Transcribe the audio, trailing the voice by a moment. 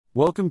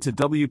Welcome to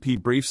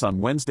WP Briefs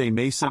on Wednesday,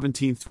 May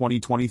 17,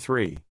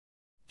 2023.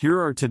 Here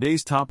are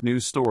today's top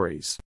news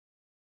stories.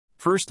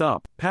 First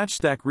up,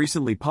 PatchStack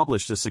recently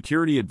published a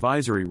security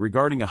advisory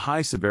regarding a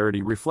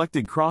high-severity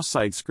reflected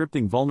cross-site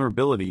scripting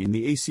vulnerability in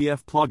the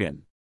ACF plugin.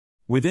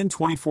 Within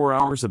 24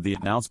 hours of the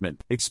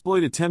announcement,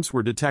 exploit attempts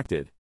were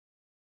detected.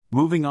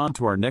 Moving on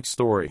to our next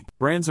story,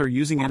 brands are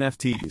using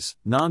NFTs,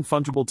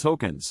 non-fungible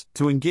tokens,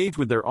 to engage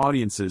with their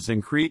audiences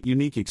and create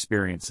unique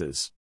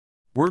experiences.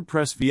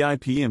 WordPress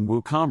VIP and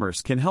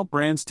WooCommerce can help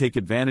brands take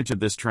advantage of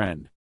this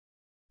trend.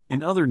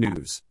 In other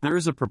news, there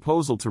is a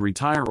proposal to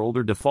retire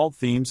older default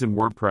themes in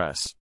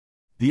WordPress.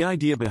 The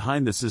idea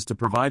behind this is to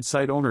provide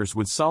site owners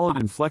with solid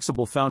and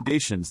flexible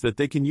foundations that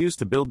they can use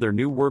to build their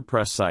new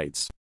WordPress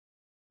sites.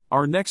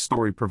 Our next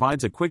story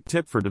provides a quick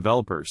tip for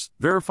developers: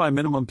 verify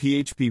minimum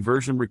PHP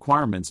version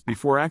requirements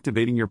before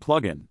activating your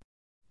plugin.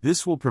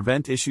 This will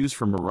prevent issues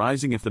from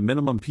arising if the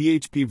minimum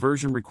PHP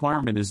version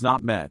requirement is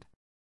not met.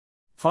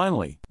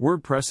 Finally,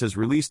 WordPress has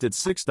released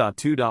its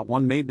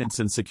 6.2.1 maintenance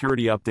and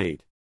security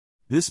update.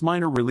 This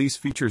minor release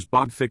features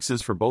bug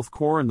fixes for both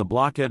core and the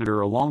block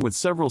editor, along with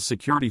several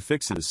security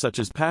fixes such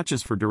as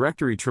patches for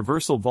directory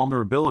traversal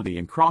vulnerability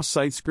and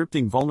cross-site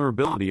scripting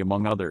vulnerability,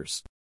 among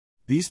others.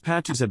 These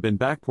patches have been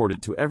backported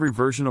to every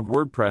version of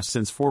WordPress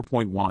since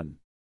 4.1.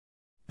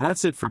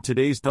 That's it for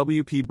today's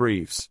WP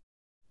Briefs.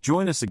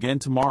 Join us again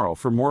tomorrow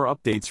for more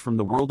updates from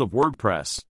the world of WordPress.